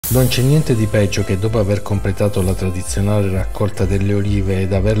Non c'è niente di peggio che dopo aver completato la tradizionale raccolta delle olive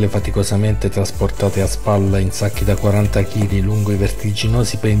ed averle faticosamente trasportate a spalla in sacchi da 40 kg lungo i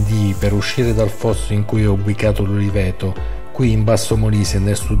vertiginosi pendii per uscire dal fosso in cui è ubicato l'oliveto, qui in Basso Molise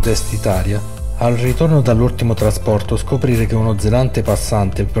nel sud-est Italia, al ritorno dall'ultimo trasporto scoprire che uno zelante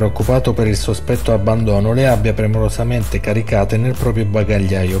passante, preoccupato per il sospetto abbandono, le abbia premurosamente caricate nel proprio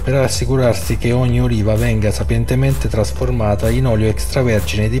bagagliaio per assicurarsi che ogni oliva venga sapientemente trasformata in olio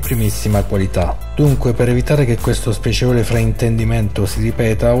extravergine di primissima qualità. Dunque, per evitare che questo spiacevole fraintendimento si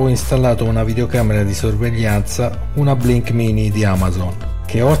ripeta, ho installato una videocamera di sorveglianza, una Blink Mini di Amazon,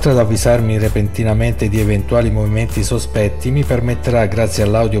 che oltre ad avvisarmi repentinamente di eventuali movimenti sospetti mi permetterà, grazie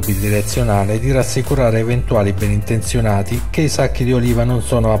all'audio bidirezionale, di rassicurare eventuali benintenzionati che i sacchi di oliva non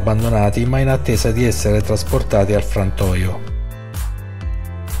sono abbandonati ma in attesa di essere trasportati al frantoio.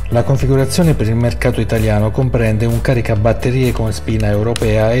 La configurazione per il mercato italiano comprende un caricabatterie con spina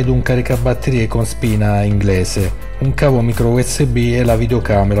europea ed un caricabatterie con spina inglese, un cavo micro USB e la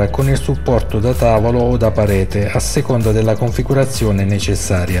videocamera con il supporto da tavolo o da parete a seconda della configurazione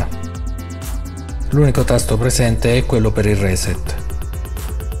necessaria. L'unico tasto presente è quello per il reset.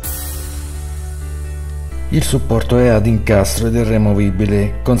 Il supporto è ad incastro ed è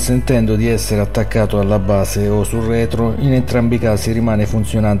removibile, consentendo di essere attaccato alla base o sul retro. In entrambi i casi rimane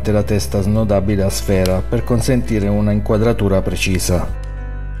funzionante la testa snodabile a sfera per consentire una inquadratura precisa.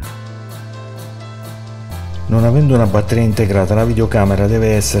 Non avendo una batteria integrata, la videocamera deve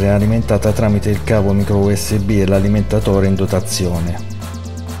essere alimentata tramite il cavo micro USB e l'alimentatore in dotazione.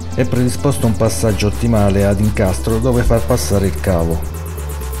 È predisposto un passaggio ottimale ad incastro dove far passare il cavo.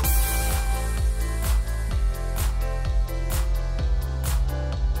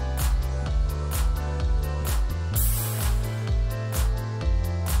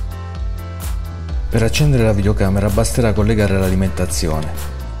 Per accendere la videocamera basterà collegare l'alimentazione.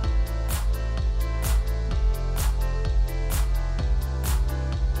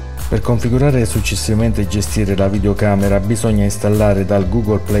 Per configurare e successivamente gestire la videocamera bisogna installare dal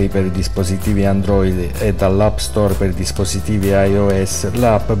Google Play per i dispositivi Android e dall'App Store per i dispositivi iOS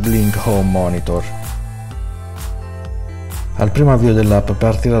l'app Blink Home Monitor. Al primo avvio dell'app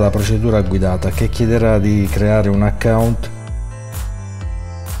partirà la procedura guidata che chiederà di creare un account,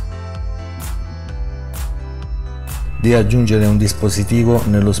 di aggiungere un dispositivo,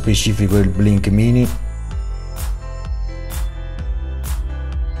 nello specifico il Blink Mini,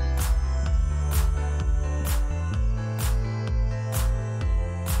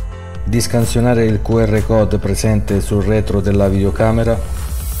 di scansionare il QR code presente sul retro della videocamera,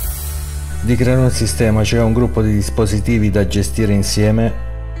 di creare un sistema, cioè un gruppo di dispositivi da gestire insieme,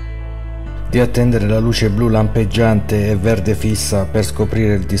 di attendere la luce blu lampeggiante e verde fissa per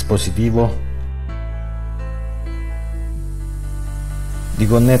scoprire il dispositivo, di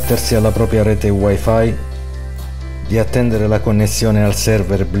connettersi alla propria rete WiFi, di attendere la connessione al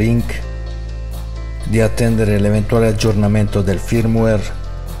server Blink, di attendere l'eventuale aggiornamento del firmware,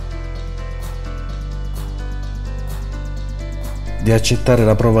 di accettare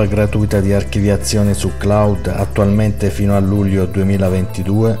la prova gratuita di archiviazione su cloud, attualmente fino a luglio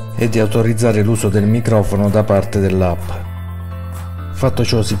 2022, e di autorizzare l'uso del microfono da parte dell'app. Fatto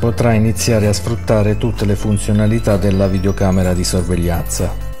ciò, si potrà iniziare a sfruttare tutte le funzionalità della videocamera di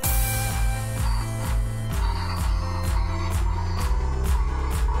sorveglianza.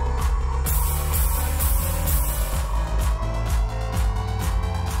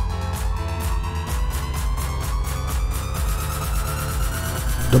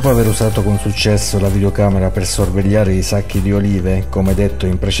 Dopo aver usato con successo la videocamera per sorvegliare i sacchi di olive, come detto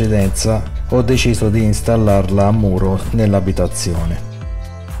in precedenza, ho deciso di installarla a muro nell'abitazione.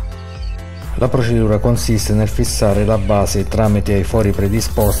 La procedura consiste nel fissare la base tramite ai fori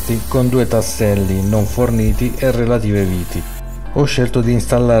predisposti con due tasselli non forniti e relative viti. Ho scelto di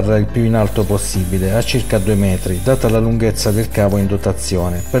installarla il più in alto possibile, a circa 2 metri, data la lunghezza del cavo in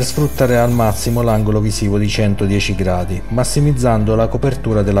dotazione, per sfruttare al massimo l'angolo visivo di 110 gradi, massimizzando la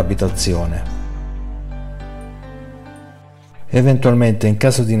copertura dell'abitazione. Eventualmente, in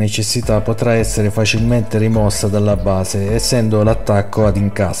caso di necessità, potrà essere facilmente rimossa dalla base, essendo l'attacco ad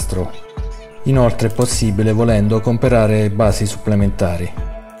incastro. Inoltre è possibile, volendo, comprare basi supplementari.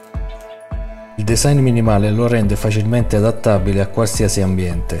 Il design minimale lo rende facilmente adattabile a qualsiasi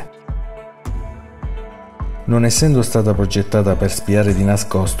ambiente. Non essendo stata progettata per spiare di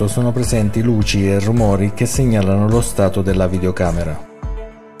nascosto, sono presenti luci e rumori che segnalano lo stato della videocamera.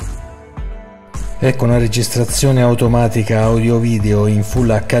 Ecco una registrazione automatica audio-video in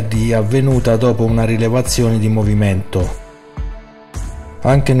Full HD avvenuta dopo una rilevazione di movimento.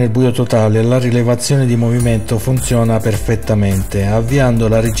 Anche nel buio totale la rilevazione di movimento funziona perfettamente, avviando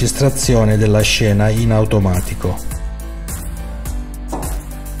la registrazione della scena in automatico.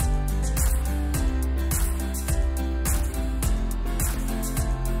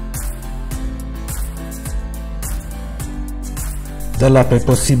 Dall'app è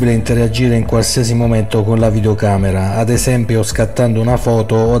possibile interagire in qualsiasi momento con la videocamera, ad esempio scattando una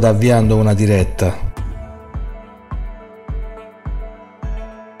foto o avviando una diretta.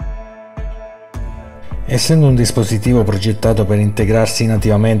 Essendo un dispositivo progettato per integrarsi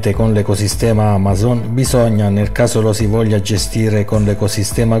nativamente con l'ecosistema Amazon, bisogna, nel caso lo si voglia gestire con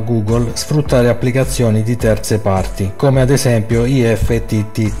l'ecosistema Google, sfruttare applicazioni di terze parti, come ad esempio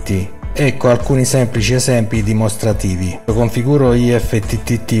IFTTT. Ecco alcuni semplici esempi dimostrativi. Configuro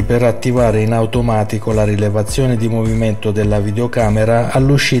IFTTT per attivare in automatico la rilevazione di movimento della videocamera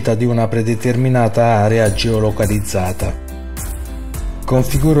all'uscita di una predeterminata area geolocalizzata.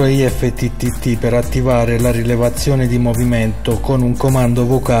 Configuro IFTTT per attivare la rilevazione di movimento con un comando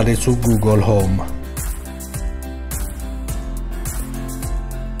vocale su Google Home.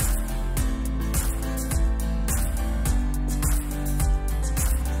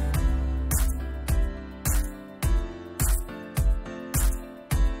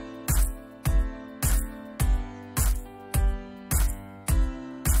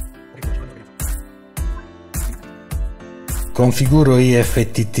 Configuro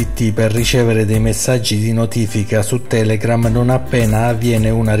IFTTT per ricevere dei messaggi di notifica su Telegram non appena avviene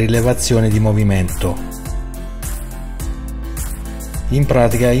una rilevazione di movimento. In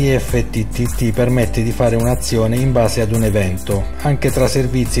pratica IFTTT permette di fare un'azione in base ad un evento, anche tra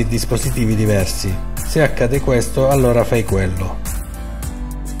servizi e dispositivi diversi. Se accade questo, allora fai quello.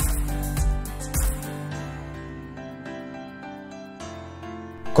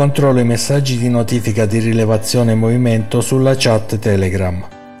 Controllo i messaggi di notifica di rilevazione movimento sulla chat Telegram.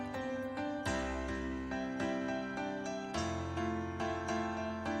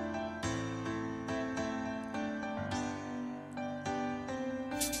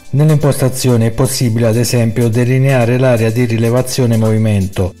 Nelle impostazioni è possibile ad esempio delineare l'area di rilevazione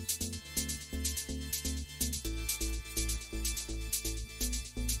movimento.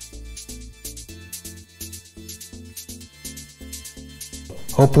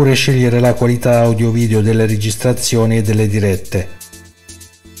 Oppure scegliere la qualità audio-video delle registrazioni e delle dirette.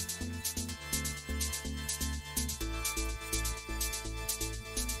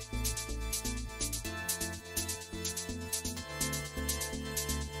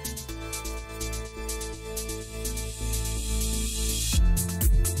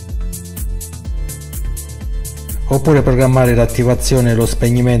 Oppure programmare l'attivazione e lo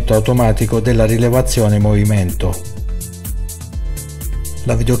spegnimento automatico della rilevazione movimento.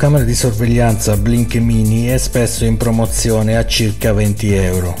 La videocamera di sorveglianza Blink Mini è spesso in promozione a circa 20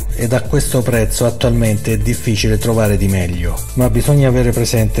 euro ed a questo prezzo attualmente è difficile trovare di meglio, ma bisogna avere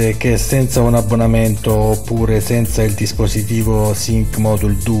presente che senza un abbonamento oppure senza il dispositivo Sync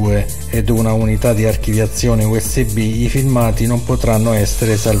Module 2 ed una unità di archiviazione USB i filmati non potranno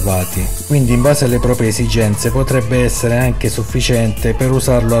essere salvati, quindi in base alle proprie esigenze potrebbe essere anche sufficiente per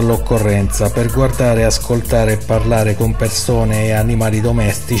usarlo all'occorrenza per guardare, ascoltare e parlare con persone e animali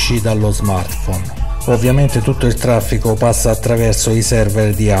domestici dallo smartphone. Ovviamente tutto il traffico passa attraverso i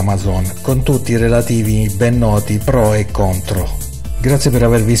server di Amazon, con tutti i relativi ben noti pro e contro. Grazie per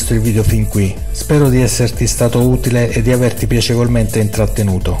aver visto il video fin qui, spero di esserti stato utile e di averti piacevolmente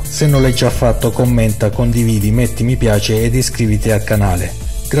intrattenuto. Se non l'hai già fatto commenta, condividi, metti mi piace ed iscriviti al canale.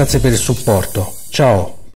 Grazie per il supporto, ciao!